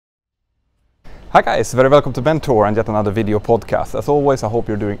Hi guys, very welcome to Mentour and yet another video podcast. As always, I hope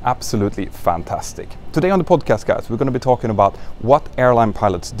you're doing absolutely fantastic. Today on the podcast, guys, we're going to be talking about what airline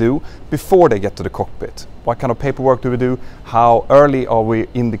pilots do before they get to the cockpit. What kind of paperwork do we do? How early are we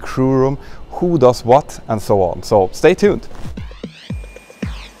in the crew room? Who does what? And so on. So stay tuned.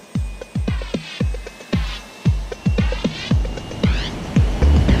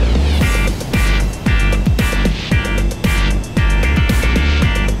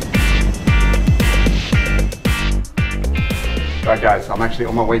 Right guys, I'm actually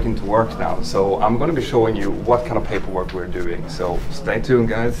on my way into work now, so I'm going to be showing you what kind of paperwork we're doing. So stay tuned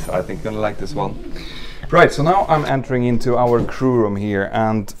guys, I think you're going to like this one. Right, so now I'm entering into our crew room here,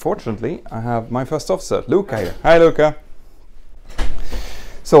 and fortunately I have my first officer, Luca, here. Hi Luca!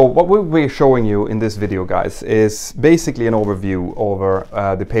 So what we'll be showing you in this video, guys, is basically an overview over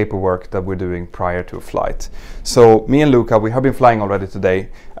the paperwork that we're doing prior to a flight. So me and Luca, we have been flying already today.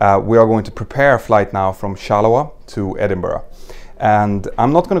 We are going to prepare a flight now from Charleroi to Edinburgh. And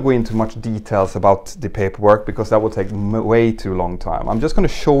I'm not going to go into much details about the paperwork because that will take way too long time. I'm just going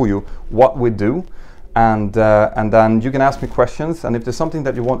to show you what we do, and then you can ask me questions, and if there's something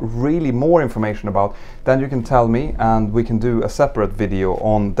that you want really more information about, then you can tell me and we can do a separate video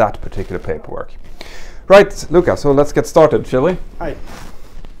on that particular paperwork. Right, Luca, so let's get started, shall we? Hi.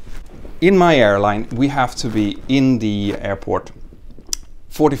 In my airline, we have to be in the airport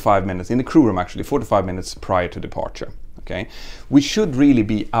 45 minutes, in the crew room actually, 45 minutes prior to departure. Okay, we should really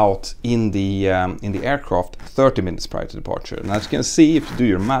be out in the aircraft 30 minutes prior to departure. And as you can see, if you do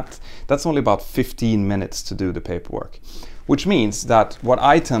your math, that's only about 15 minutes to do the paperwork. Which means that what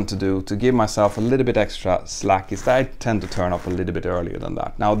I tend to do to give myself a little bit extra slack is that I tend to turn up a little bit earlier than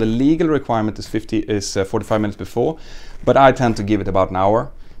that. Now the legal requirement is 45 minutes before, but I tend to give it about an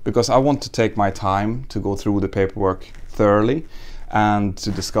hour because I want to take my time to go through the paperwork thoroughly and to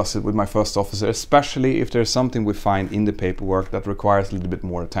discuss it with my first officer, especially if there's something we find in the paperwork that requires a little bit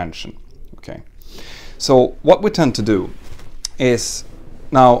more attention. Okay, so what we tend to do is,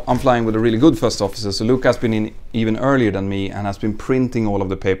 now I'm flying with a really good first officer, so Luke has been in even earlier than me and has been printing all of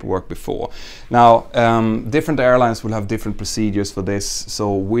the paperwork before. Now, different airlines will have different procedures for this,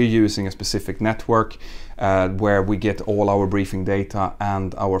 so we're using a specific network where we get all our briefing data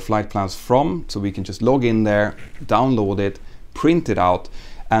and our flight plans from, so we can just log in there, download it, print it out,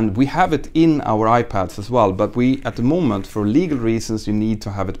 and we have it in our iPads as well, but we at the moment, for legal reasons, you need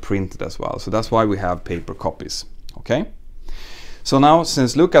to have it printed as well, so that's why we have paper copies. Okay, so now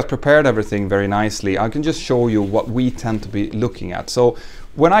since Luke has prepared everything very nicely, I can just show you what we tend to be looking at. So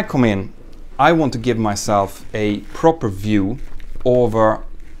when I come in, I want to give myself a proper view over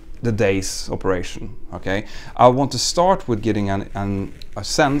the day's operation. Okay, I want to start with getting a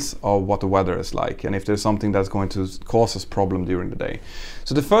sense of what the weather is like and if there's something that's going to cause us problem during the day.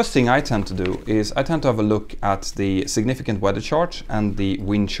 So the first thing I tend to do is I tend to have a look at the significant weather chart and the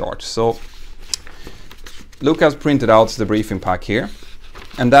wind chart. So Luke has printed out the briefing pack here,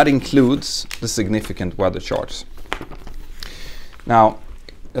 and that includes the significant weather charts. Now,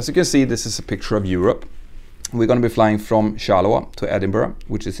 as you can see, this is a picture of Europe. We're going to be flying from Charleroi to Edinburgh,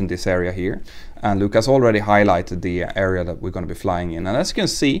 which is in this area here. And Luke has already highlighted the area that we're going to be flying in. And as you can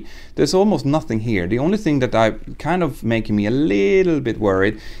see, there's almost nothing here. The only thing that I kind of making me a little bit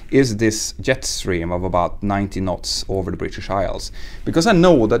worried is this jet stream of about 90 knots over the British Isles. Because I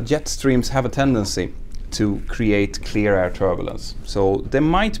know that jet streams have a tendency to create clear air turbulence. So there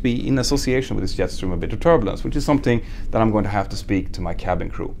might be, in association with this jet stream, a bit of turbulence, which is something that I'm going to have to speak to my cabin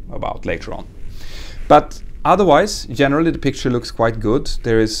crew about later on. But otherwise, generally the picture looks quite good.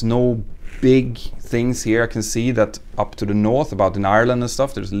 There is no big things here. I can see that up to the north, about in Ireland and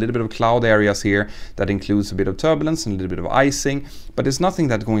stuff, there's a little bit of cloud areas here that includes a bit of turbulence and a little bit of icing, but it's nothing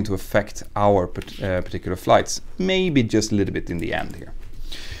that's going to affect our particular flights. Maybe just a little bit in the end here.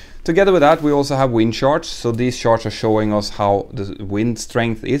 Together with that, we also have wind charts. So these charts are showing us how the wind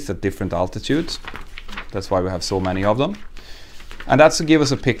strength is at different altitudes. That's why we have so many of them. And that's to give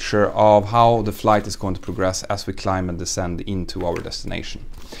us a picture of how the flight is going to progress as we climb and descend into our destination.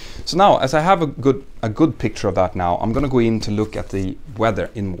 So now, as I have a good picture of that now, I'm going to go in to look at the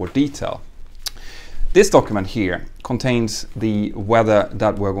weather in more detail. This document here contains the weather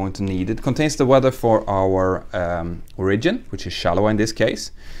that we're going to need. It contains the weather for our origin, which is Charleroi in this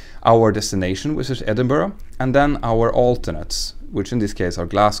case, our destination, which is Edinburgh, and then our alternates, which in this case are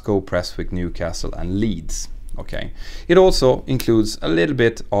Glasgow, Prestwick, Newcastle and Leeds. Okay. It also includes a little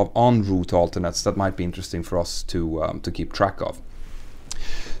bit of en route alternates that might be interesting for us to keep track of.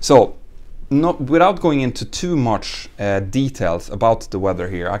 So without going into too much details about the weather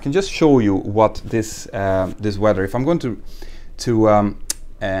here, I can just show you what this weather, if I'm going to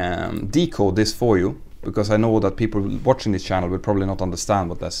decode this for you, because I know that people watching this channel will probably not understand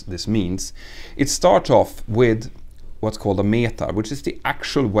what this means. It starts off with what's called a METAR, which is the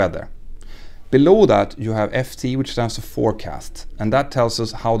actual weather. Below that you have FT, which stands for forecast, and that tells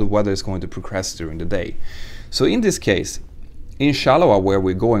us how the weather is going to progress during the day. So in this case, in Shallowa, where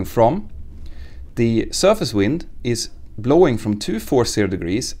we're going from, the surface wind is blowing from 240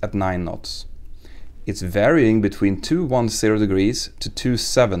 degrees at 9 knots. It's varying between 210 degrees to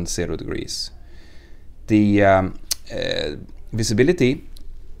 270 degrees. The visibility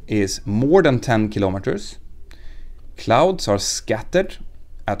is more than 10 kilometers. Clouds are scattered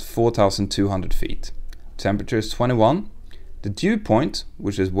at 4,200 feet. Temperature is 21. The dew point,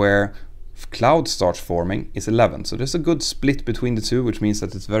 which is where cloud starts forming, is 11. So there's a good split between the two, which means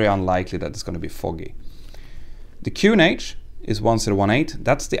that it's very unlikely that it's going to be foggy. The QNH is 1018.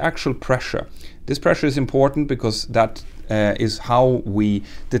 That's the actual pressure. This pressure is important because that is how we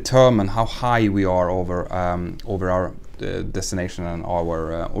determine how high we are over our destination and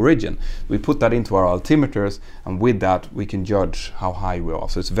our origin. We put that into our altimeters, and with that we can judge how high we are.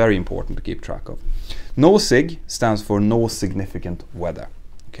 So it's very important to keep track of. NOSIG stands for no significant weather.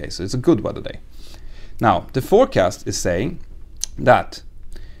 Okay, so it's a good weather day. Now, the forecast is saying that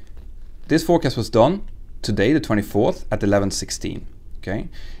this forecast was done today, the 24th, at 11:16. Okay,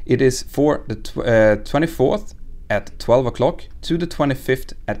 it is for the 24th at 12 o'clock to the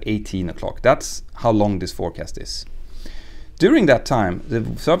 25th at 18 o'clock. That's how long this forecast is. During that time, the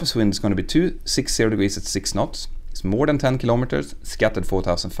surface wind is going to be 260 degrees at 6 knots. It's more than 10 kilometers, scattered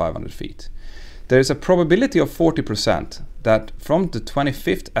 4,500 feet. There is a probability of 40% that from the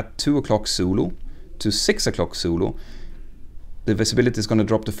 25th at 2 o'clock Zulu to 6 o'clock Zulu, the visibility is going to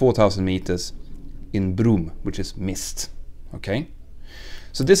drop to 4,000 meters in broom, which is mist. Okay?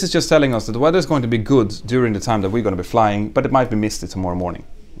 So this is just telling us that the weather is going to be good during the time that we're going to be flying, but it might be misty tomorrow morning.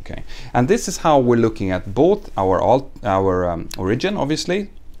 Okay, and this is how we're looking at both our origin,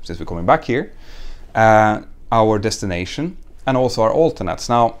 obviously, since we're coming back here, our destination, and also our alternates.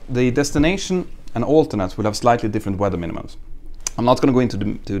 Now, the destination and alternates will have slightly different weather minimums. I'm not going to go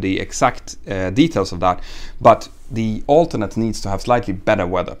into the exact details of that, but the alternate needs to have slightly better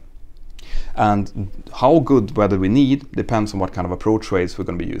weather. And how good weather we need depends on what kind of approach rates we're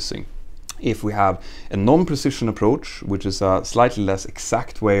going to be using. If we have a non-precision approach, which is a slightly less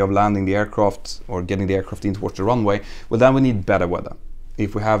exact way of landing the aircraft or getting the aircraft in towards the runway, well, then we need better weather.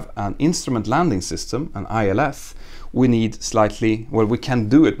 If we have an instrument landing system, an ILS, we need slightly, well, we can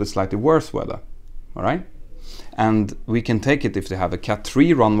do it with slightly worse weather, all right? And we can take it if they have a Cat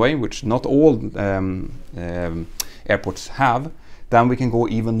 3 runway, which not all airports have, then we can go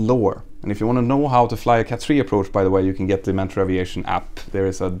even lower. And if you want to know how to fly a Cat 3 approach, by the way, you can get the Mentour Aviation app. There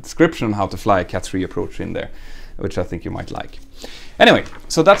is a description on how to fly a Cat 3 approach in there, which I think you might like. Anyway,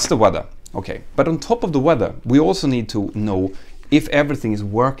 so that's the weather. Okay, but on top of the weather, we also need to know if everything is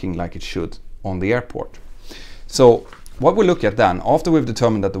working like it should on the airport. So what we look at then, after we've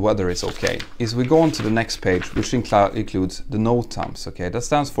determined that the weather is okay, is we go on to the next page, which includes the NOTAMs. Okay, that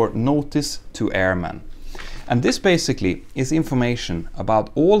stands for Notice to Airmen. And this basically is information about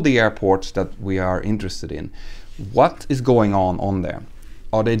all the airports that we are interested in. What is going on there?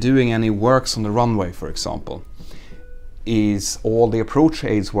 Are they doing any works on the runway, for example? Is all the approach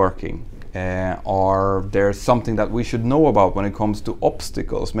aids working? Are there something that we should know about when it comes to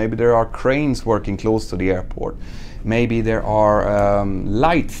obstacles? Maybe there are cranes working close to the airport. Maybe there are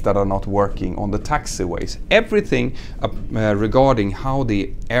lights that are not working on the taxiways. Everything regarding how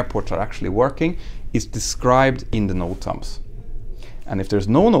the airports are actually working is described in the NOTAMs. And if there's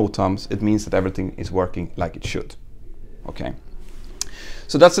no NOTAMs, it means that everything is working like it should. Okay.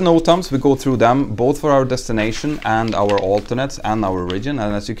 So that's the NOTAMs. We go through them both for our destination and our alternates and our origin.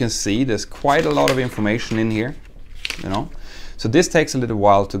 And as you can see, there's quite a lot of information in here, you know. So this takes a little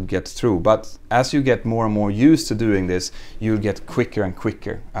while to get through, but as you get more and more used to doing this, you'll get quicker and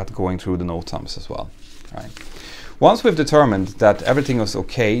quicker at going through the NOTAMs as well, right? Once we've determined that everything was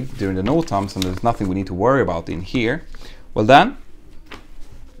okay during the NOTAMs and there's nothing we need to worry about in here, well then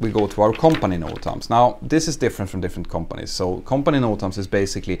we go to our company NOTAMs. Now this is different from different companies. So company NOTAMs is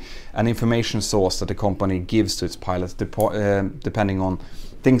basically an information source that the company gives to its pilots depending on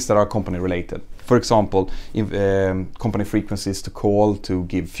things that are company related. For example, company frequencies to call to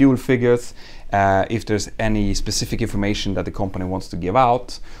give fuel figures, if there's any specific information that the company wants to give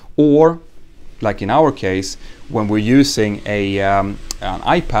out, or like in our case, when we're using an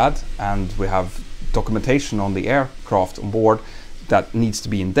iPad and we have documentation on the aircraft on board that needs to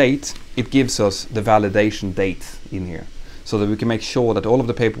be in date, it gives us the validation date in here. so that we can make sure that all of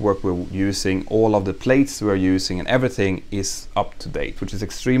the paperwork we're using, all of the plates we're using and everything is up to date, which is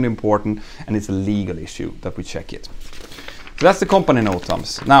extremely important, and it's a legal issue that we check it. So that's the company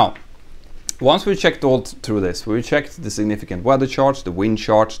NOTAMs. Now, once we checked all through this, we checked the significant weather charts, the wind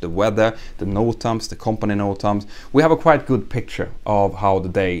charts, the weather, the NOTAMs, the company NOTAMs. We have a quite good picture of how the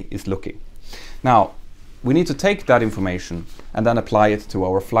day is looking. Now, we need to take that information and then apply it to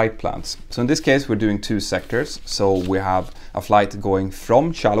our flight plans. So in this case, we're doing 2 sectors. So we have a flight going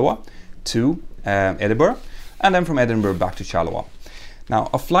from Charleroi to Edinburgh, and then from Edinburgh back to Charleroi.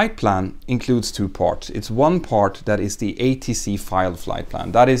 Now, a flight plan includes 2 parts. It's one part that is the ATC filed flight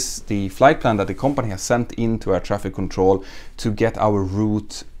plan. That is the flight plan that the company has sent into air traffic control to get our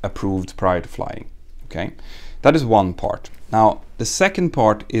route approved prior to flying. Okay, that is one part. Now, the second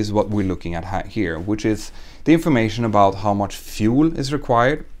part is what we're looking at here, which is the information about how much fuel is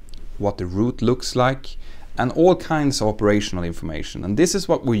required, what the route looks like, and all kinds of operational information. And this is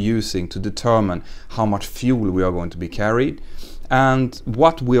what we're using to determine how much fuel we are going to be carried and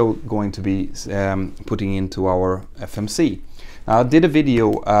what we are going to be putting into our FMC. Now, I did a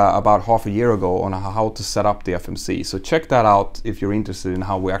video about half a year ago on how to set up the FMC, so check that out if you're interested in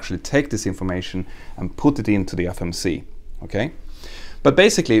how we actually take this information and put it into the FMC. Okay, but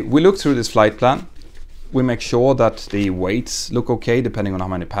basically we look through this flight plan, we make sure that the weights look okay depending on how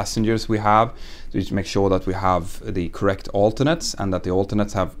many passengers we have. We make sure that we have the correct alternates and that the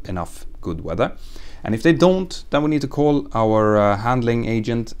alternates have enough good weather. And if they don't, then we need to call our handling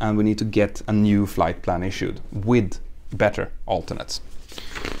agent and we need to get a new flight plan issued with better alternates.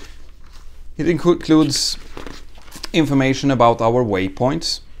 It includes information about our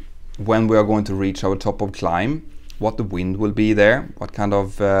waypoints, when we are going to reach our top of climb, what the wind will be there, what kind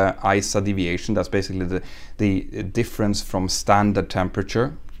of ISA deviation, that's basically the difference from standard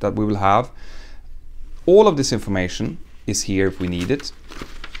temperature that we will have. All of this information is here if we need it,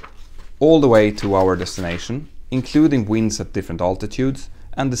 all the way to our destination, including winds at different altitudes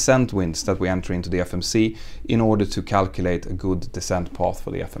and descent winds that we enter into the FMC in order to calculate a good descent path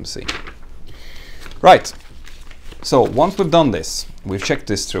for the FMC. Right, so once we've done this, we've checked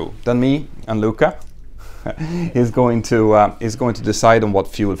this through, then me and Luca is going to decide on what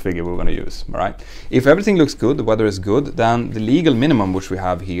fuel figure we're going to use. All right. If everything looks good, the weather is good, then the legal minimum which we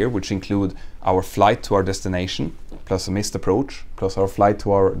have here, which include our flight to our destination, plus a missed approach, plus our flight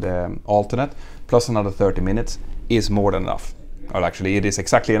to the alternate, plus another 30 minutes, is more than enough. Well, actually, it is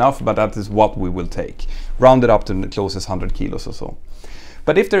exactly enough, but that is what we will take, rounded up to the closest 100 kilos or so.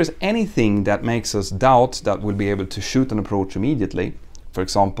 But if there's anything that makes us doubt that we'll be able to shoot an approach immediately, for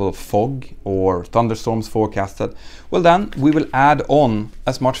example, fog or thunderstorms forecasted, well then we will add on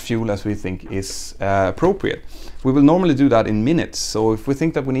as much fuel as we think is appropriate. We will normally do that in minutes. So if we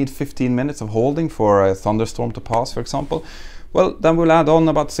think that we need 15 minutes of holding for a thunderstorm to pass, for example, well then we'll add on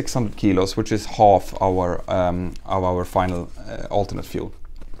about 600 kilos, which is half of our final alternate fuel.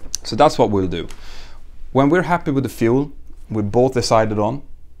 So that's what we'll do. When we're happy with the fuel we both decided on,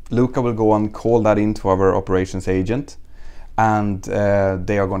 Luca will go and call that into our operations agent, and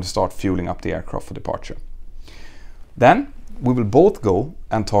they are going to start fueling up the aircraft for departure. Then we will both go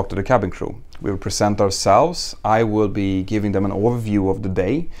and talk to the cabin crew. We will present ourselves. I will be giving them an overview of the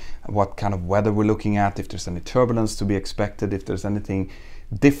day, what kind of weather we're looking at, if there's any turbulence to be expected, if there's anything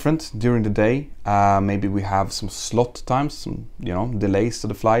different during the day. Maybe we have some slot times, some delays to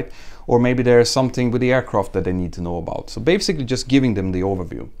the flight, or maybe there's something with the aircraft that they need to know about. So basically just giving them the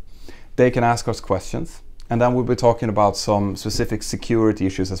overview. They can ask us questions. And then we'll be talking about some specific security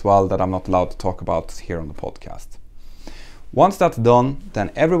issues as well that I'm not allowed to talk about here on the podcast. Once that's done,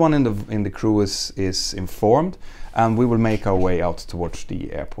 then everyone in the crew is informed, and we will make our way out towards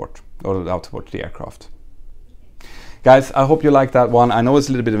the airport, or out towards the aircraft. Guys, I hope you like that one. I know it's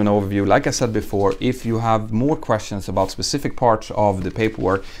a little bit of an overview. Like I said before, if you have more questions about specific parts of the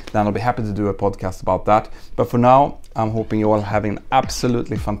paperwork, then I'll be happy to do a podcast about that. But for now, I'm hoping you all having an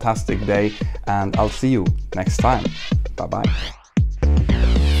absolutely fantastic day, and I'll see you next time. Bye-bye.